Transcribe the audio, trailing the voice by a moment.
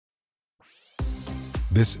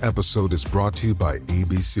This episode is brought to you by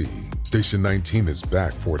ABC. Station 19 is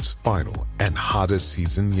back for its final and hottest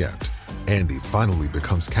season yet. Andy finally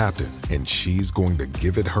becomes captain, and she's going to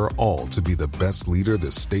give it her all to be the best leader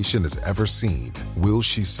the station has ever seen. Will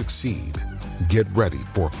she succeed? Get ready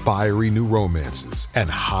for fiery new romances and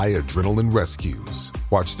high adrenaline rescues.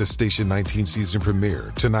 Watch the Station 19 season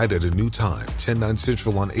premiere tonight at a new time, 10/9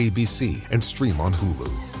 Central on ABC, and stream on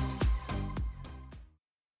Hulu.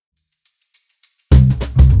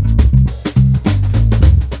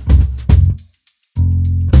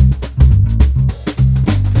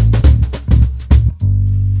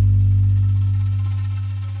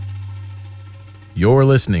 You're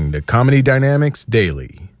listening to Comedy Dynamics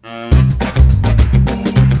Daily.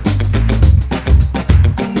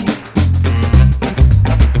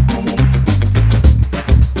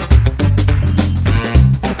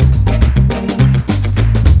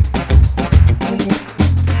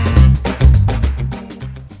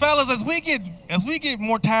 Fellas, as we get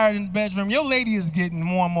more tired in the bedroom, your lady is getting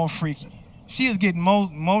more and more freaky. She is getting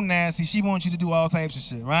more nasty. She wants you to do all types of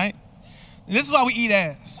shit, right? And this is why we eat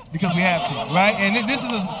ass, because we have to, right? And this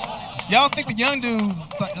is, y'all think the young dudes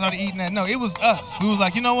started eating that? No, it was us. We was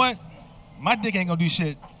like, you know what? My dick ain't gonna do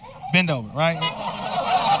shit. Bend over, right?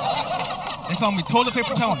 They call me toilet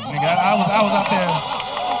paper Tony, nigga. I was out there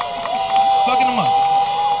fucking them up.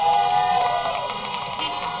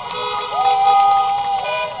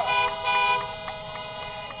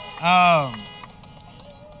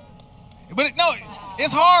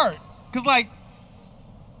 It's hard, cause like,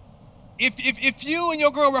 if you and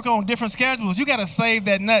your girl work on different schedules, you gotta save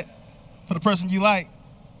that nut for the person you like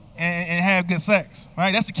and have good sex,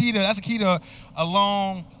 right? That's the key to a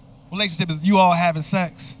long relationship, is you all having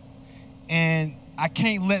sex. And I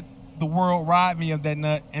can't let the world rob me of that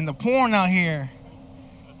nut. And the porn out here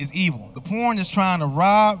is evil. The porn is trying to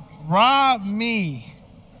rob me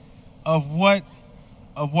of what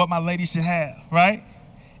my lady should have, right?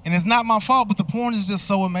 And it's not my fault, but the porn is just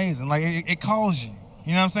so amazing. Like, it calls you.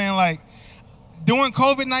 You know what I'm saying? Like, during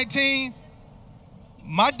COVID-19,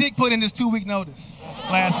 my dick put in this 2-week notice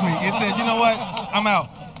last week. It said, you know what? I'm out.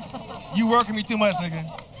 You working me too much, nigga.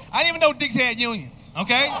 I didn't even know dicks had unions,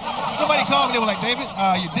 okay? Somebody called me. They were like, David,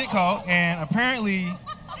 your dick called, and apparently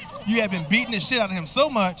you have been beating the shit out of him so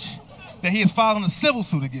much that he is filing a civil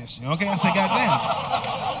suit against you, okay? I said, goddamn.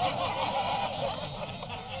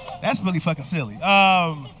 That's really fucking silly.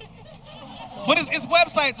 But it's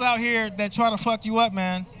websites out here that try to fuck you up,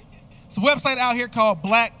 man. It's a website out here called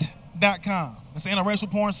blacked.com. It's an interracial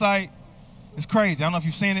porn site. It's crazy. I don't know if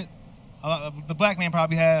you've seen it. The black man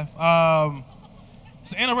probably have.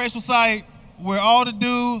 It's an interracial site where all the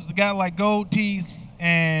dudes got like gold teeth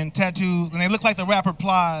and tattoos, and they look like the rapper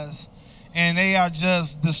Plies, and they are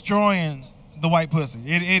just destroying the white pussy.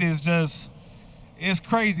 It's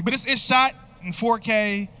crazy. But it's shot in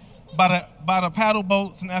 4K. By the paddle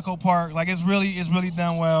boats in Echo Park. Like, it's really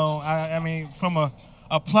done well. I mean, from a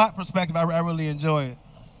plot perspective, I really enjoy it.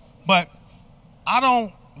 But I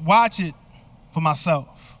don't watch it for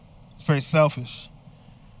myself. It's very selfish.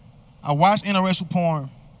 I watch interracial porn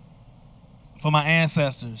for my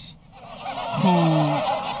ancestors who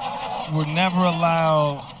were never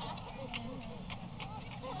allowed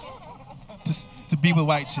to be with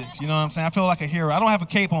white chicks. You know what I'm saying? I feel like a hero. I don't have a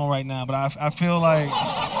cape on right now, but I feel like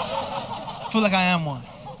I am one.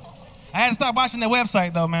 I had to stop watching that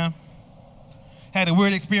website though, man. Had a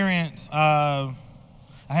weird experience. I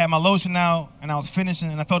had my lotion out and I was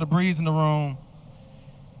finishing and I felt a breeze in the room.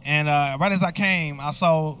 And right as I came, I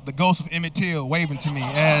saw the ghost of Emmett Till waving to me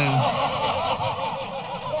as,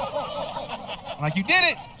 like, you did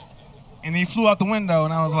it. And he flew out the window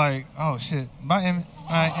and I was like, oh shit, bye Emmett. All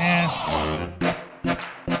right, and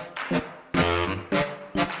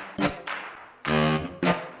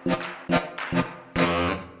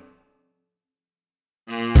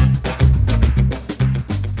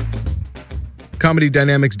Comedy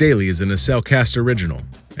Dynamics Daily is an Accelcast original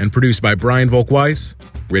and produced by Brian Volk-Weiss,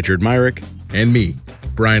 Richard Myrick, and me,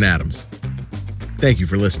 Brian Adams. Thank you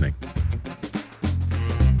for listening.